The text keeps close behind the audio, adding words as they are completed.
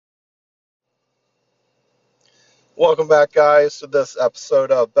Welcome back, guys, to this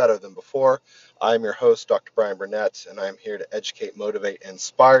episode of Better Than Before. I'm your host, Dr. Brian Burnett, and I'm here to educate, motivate, and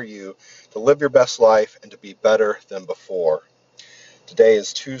inspire you to live your best life and to be better than before. Today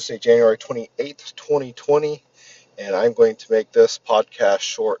is Tuesday, January 28th, 2020, and I'm going to make this podcast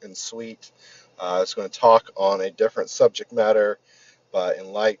short and sweet. I was going to talk on a different subject matter, but in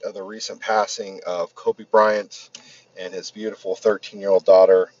light of the recent passing of Kobe Bryant and his beautiful 13-year-old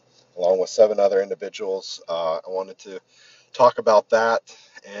daughter, along with seven other individuals, I wanted to talk about that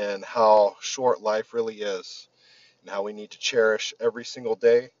and how short life really is and how we need to cherish every single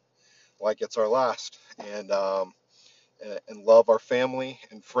day like it's our last and love our family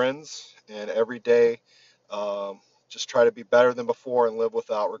and friends and every day just try to be better than before and live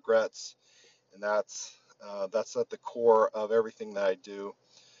without regrets. And that's at the core of everything that I do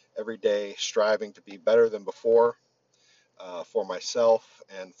every day, striving to be better than before, for myself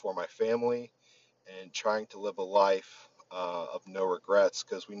and for my family, and trying to live a life of no regrets,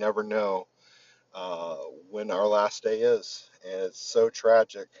 because we never know uh, when our last day is. And it's so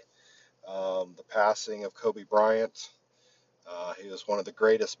tragic. The passing of Kobe Bryant. He was one of the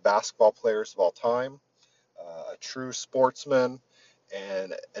greatest basketball players of all time, a true sportsman,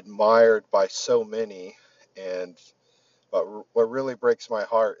 and admired by so many. And but what really breaks my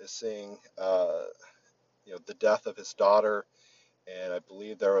heart is seeing the death of his daughter, and I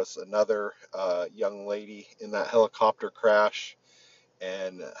believe there was another young lady in that helicopter crash,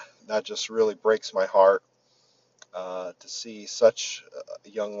 and that just really breaks my heart to see such a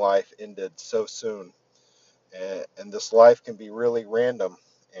young life ended so soon. And this life can be really random,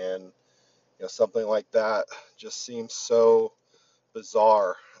 and something like that just seems so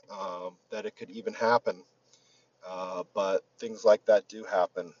bizarre that it could even happen. But things like that do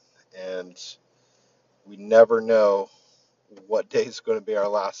happen, and we never know what day is going to be our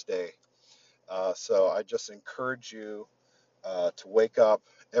last day. So I just encourage you to wake up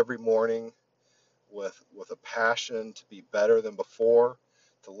every morning with a passion to be better than before,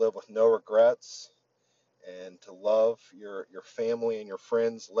 to live with no regrets, and to love your family and your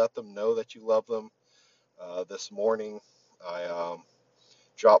friends. Let them know that you love them. This morning, I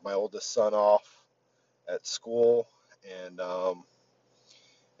dropped my oldest son off at school, and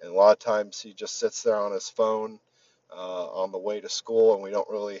a lot of times he just sits there on his phone on the way to school, and we don't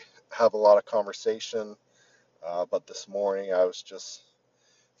really have a lot of conversation. But this morning, I was just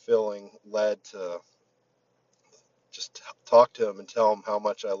feeling led to just talk to him and tell him how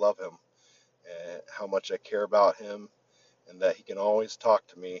much I love him and how much I care about him, and that he can always talk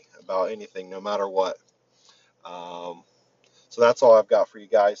to me about anything, no matter what. Um, so that's all I've got for you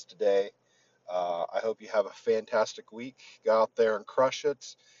guys today. I hope you have a fantastic week. Go out there and crush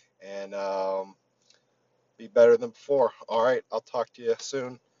it, and be better than before. All right, I'll talk to you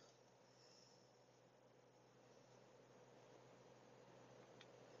soon.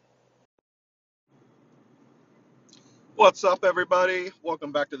 What's up, everybody?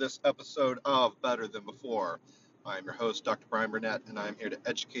 Welcome back to this episode of Better Than Before. I'm your host, Dr. Brian Burnett, and I'm here to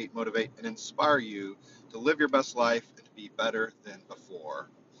educate, motivate, and inspire you to live your best life and to be better than before.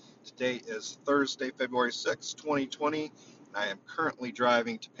 Today is Thursday, February 6, 2020, and I am currently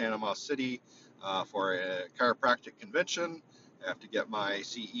driving to Panama City for a chiropractic convention. I have to get my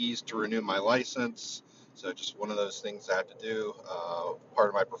CEs to renew my license, so just one of those things I have to do, part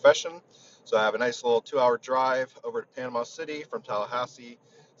of my profession. So I have a nice little 2-hour drive over to Panama City from Tallahassee.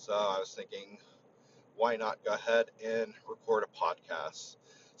 So I was thinking, why not go ahead and record a podcast?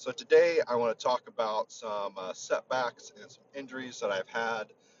 So today I want to talk about some setbacks and some injuries that I've had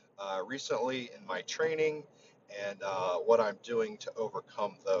recently in my training, and what I'm doing to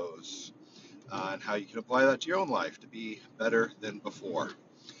overcome those, and how you can apply that to your own life to be better than before.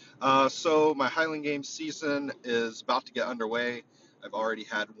 So my Highland Games season is about to get underway. I've already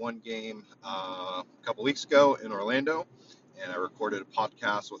had one game a couple weeks ago in Orlando, and I recorded a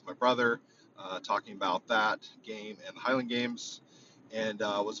podcast with my brother talking about that game and the Highland Games, and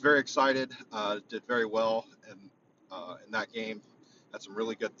was very excited. Did very well in that game. Had some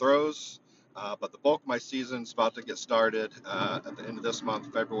really good throws. But the bulk of my season is about to get started at the end of this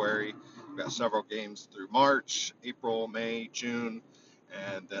month, February. We've got several games through March, April, May, June,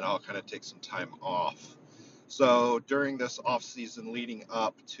 and then I'll kind of take some time off. So during this off season leading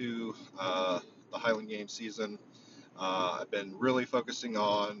up to the Highland Games season, I've been really focusing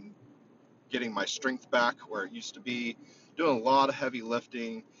on getting my strength back where it used to be, doing a lot of heavy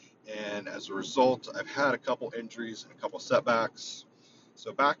lifting, and as a result, I've had a couple injuries and a couple setbacks.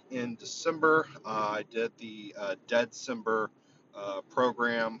 So back in December, I did the Dead Simber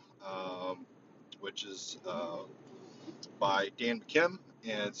program, which is by Dan McKim,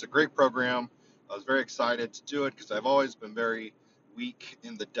 and it's a great program. I was very excited to do it because I've always been very weak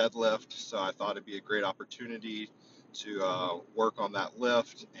in the deadlift, so I thought it'd be a great opportunity to work on that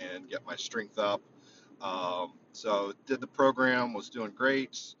lift and get my strength up. So did the program, was doing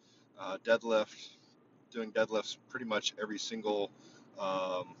great. Doing deadlifts pretty much every single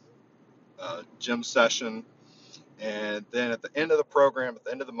um, gym session. And then at the end of the program, at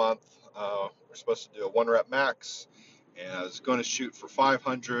the end of the month, we're supposed to do a 1 rep max. And I was going to shoot for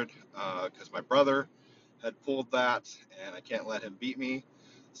 500 because my brother had pulled that, and I can't let him beat me.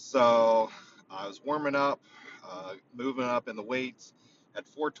 So I was warming up, moving up in the weights, had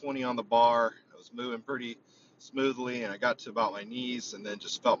 420 on the bar. I was moving pretty smoothly, and I got to about my knees, and then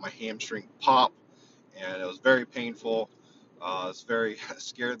just felt my hamstring pop, and it was very painful. I was very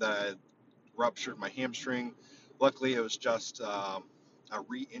scared that I had ruptured my hamstring. Luckily, it was just a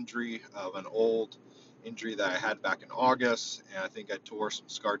re-injury of an old injury that I had back in August, and I think I tore some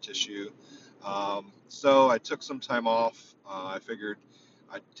scar tissue. So I took some time off. I figured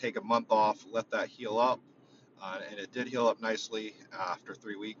I'd take a month off, let that heal up, and it did heal up nicely. After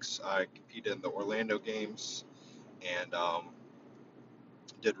 3 weeks, I competed in the Orlando games and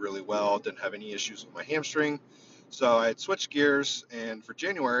did really well. Didn't have any issues with my hamstring. So I had switched gears, and for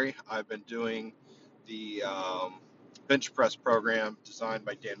January, I've been doing the bench press program designed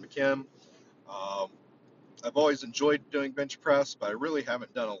by Dan McKim. Um, I've always enjoyed doing bench press, but I really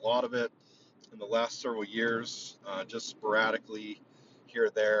haven't done a lot of it in the last several years, just sporadically here or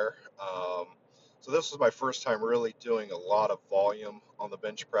there. So this was my first time really doing a lot of volume on the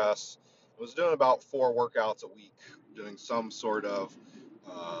bench press. I was doing about 4 workouts a week, doing some sort of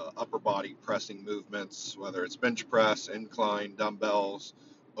upper body pressing movements, whether it's bench press, incline, dumbbells,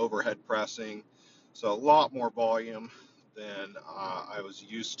 overhead pressing. So a lot more volume than I was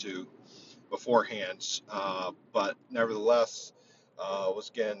used to beforehand, but nevertheless, was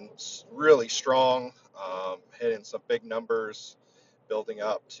getting really strong, hitting some big numbers, building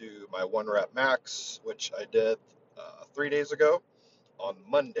up to my 1 rep max, which I did 3 days ago on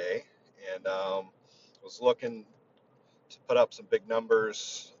Monday, and was looking to put up some big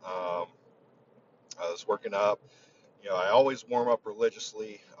numbers. I was working up. I always warm up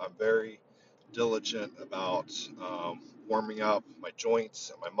religiously. I'm very diligent about warming up my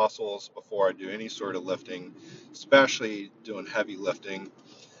joints and my muscles before I do any sort of lifting, especially doing heavy lifting.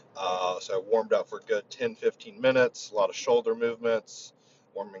 So I warmed up for a good 10-15 minutes, a lot of shoulder movements,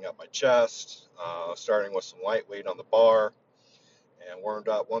 warming up my chest, starting with some light weight on the bar, and warmed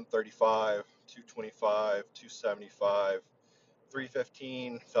up 135, 225, 275,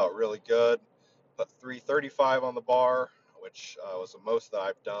 315, felt really good. Put 335 on the bar, which was the most that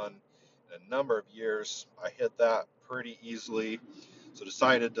I've done in a number of years. I hit that pretty easily, so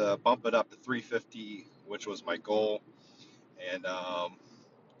decided to bump it up to 350, which was my goal, and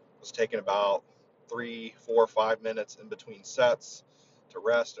was taking about 3, 4, 5 minutes in between sets to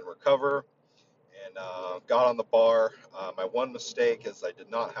rest and recover, and got on the bar. My one mistake is I did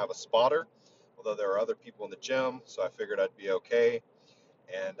not have a spotter, although there are other people in the gym, so I figured I'd be okay.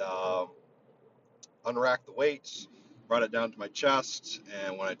 And unracked the weights, brought it down to my chest,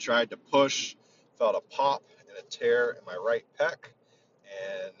 and when I tried to push, felt a pop and a tear in my right pec,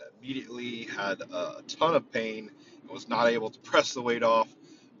 and immediately had a ton of pain and was not able to press the weight off.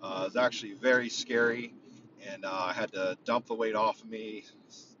 It was actually very scary, and I had to dump the weight off of me.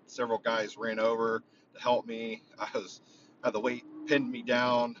 Several guys ran over to help me. Had the weight pinned me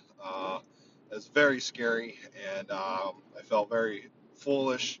down. It was very scary, and I felt very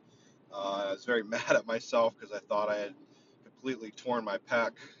foolish. I was very mad at myself because I thought I had completely torn my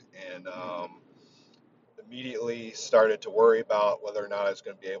pec, and immediately started to worry about whether or not I was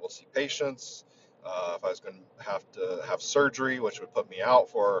going to be able to see patients, if I was going to have surgery, which would put me out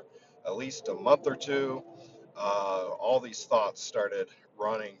for at least a month or two. All these thoughts started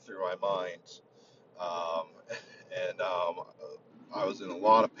running through my mind, um, and I was in a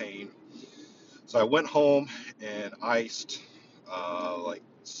lot of pain. So I went home and iced like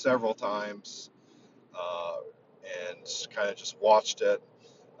several times, uh, and kind of just watched it.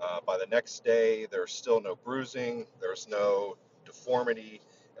 By the next day, there was still no bruising, there was no deformity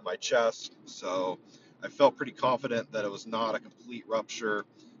in my chest, so I felt pretty confident that it was not a complete rupture.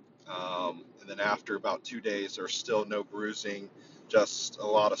 And then after about 2 days, there was still no bruising, just a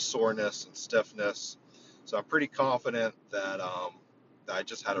lot of soreness and stiffness. So I'm pretty confident that I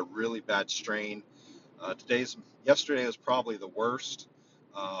just had a really bad strain. Yesterday was probably the worst.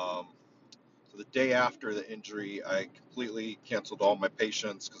 Um, so the day after the injury, I completely canceled all my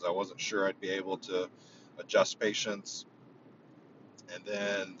patients because I wasn't sure I'd be able to adjust patients. And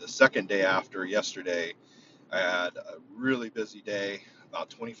then the second day after yesterday, I had a really busy day. about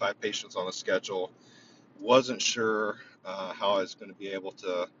 25 patients on the schedule. Wasn't sure how I was going to be able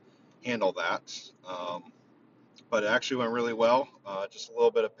to handle that. But it actually went really well. Just a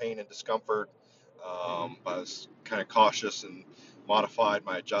little bit of pain and discomfort. I was kind of cautious and modified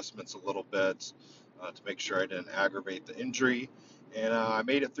my adjustments a little bit to make sure I didn't aggravate the injury. And I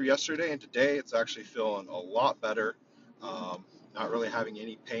made it through yesterday, and today it's actually feeling a lot better. Not really having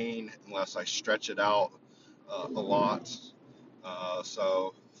any pain unless I stretch it out a lot.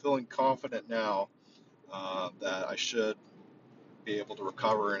 So feeling confident now that I should be able to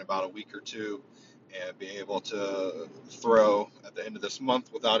recover in about a week or two and be able to throw at the end of this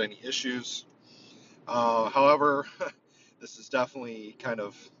month without any issues. However, this has definitely kind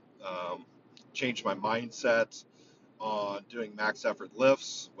of um, changed my mindset on doing max effort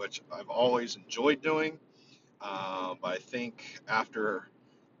lifts, which I've always enjoyed doing. But I think after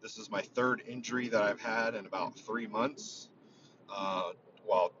this is my third injury that I've had in about 3 months uh,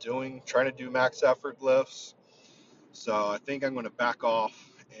 while trying to do max effort lifts. So I think I'm going to back off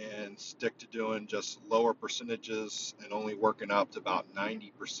and stick to doing just lower percentages and only working up to about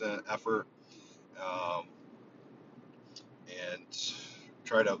 90% effort, um, and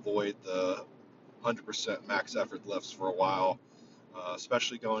try to avoid the 100% max effort lifts for a while,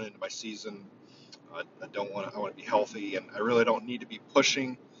 especially going into my season. I don't want to. I want to be healthy, and I really don't need to be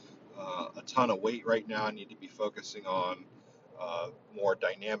pushing a ton of weight right now. I need to be focusing on more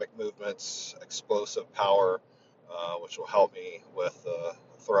dynamic movements, explosive power, which will help me with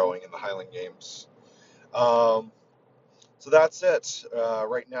throwing in the Highland Games. Um, so that's it.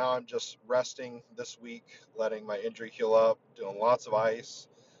 Right now, I'm just resting this week, letting my injury heal up, doing lots of ice.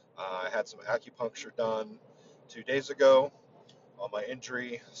 I had some acupuncture done 2 days ago on my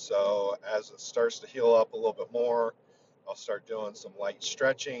injury. So as it starts to heal up a little bit more, I'll start doing some light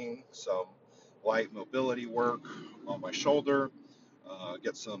stretching, some light mobility work on my shoulder,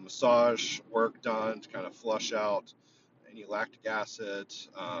 get some massage work done to kind of flush out any lactic acid,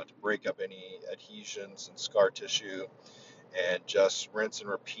 to break up any adhesions and scar tissue, and just rinse and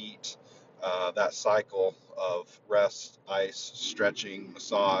repeat that cycle of rest, ice, stretching,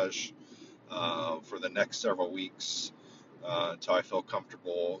 massage for the next several weeks until I feel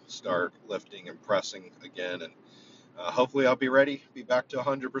comfortable, start lifting and pressing again. And hopefully I'll be ready, be back to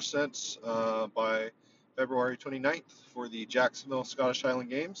 100% by February 29th for the Jacksonville Scottish Highland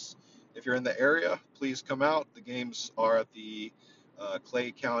Games. If you're in the area, please come out. The games are at the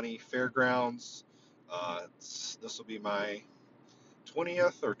Clay County Fairgrounds. This will be my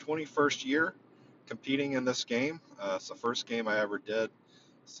 20th or 21st year competing in this game. It's the first game I ever did,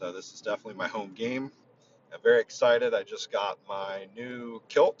 so this is definitely my home game. I'm very excited. I just got my new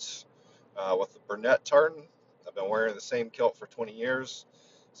kilt with the Burnett tartan. I've been wearing the same kilt for 20 years,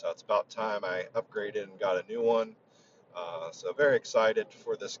 so it's about time I upgraded and got a new one. So very excited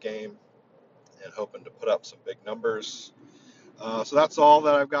for this game and hoping to put up some big numbers. So that's all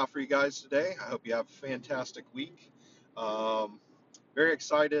that I've got for you guys today. I hope you have a fantastic week. Um, Very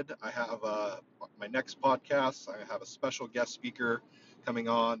excited. I have my next podcast. I have a special guest speaker coming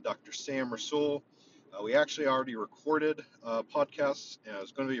on, Dr. Sam Rasul. We actually already recorded a podcast, and I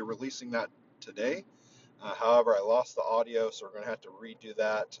was going to be releasing that today. However, I lost the audio, so we're going to have to redo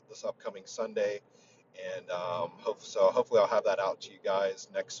that this upcoming Sunday. And hopefully I'll have that out to you guys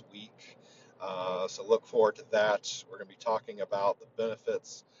next week. So look forward to that. We're going to be talking about the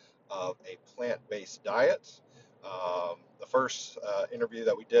benefits of a plant-based diet. The first interview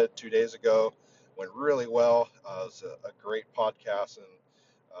that we did 2 days ago went really well. It was a great podcast, and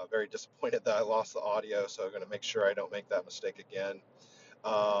very disappointed that I lost the audio. So I'm going to make sure I don't make that mistake again.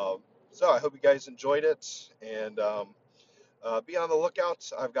 Um, so I hope you guys enjoyed it, and be on the lookout.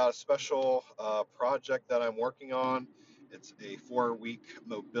 I've got a special project that I'm working on. It's a 4-week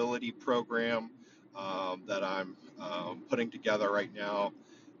mobility program that I'm putting together right now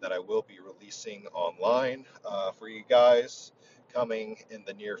that I will be releasing online for you guys coming in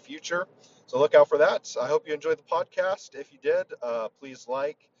the near future. So look out for that. I hope you enjoyed the podcast. If you did, please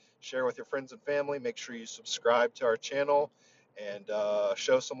share with your friends and family. Make sure you subscribe to our channel and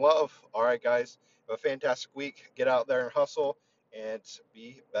show some love. All right, guys. Have a fantastic week. Get out there and hustle and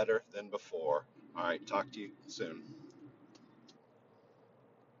be better than before. All right, talk to you soon.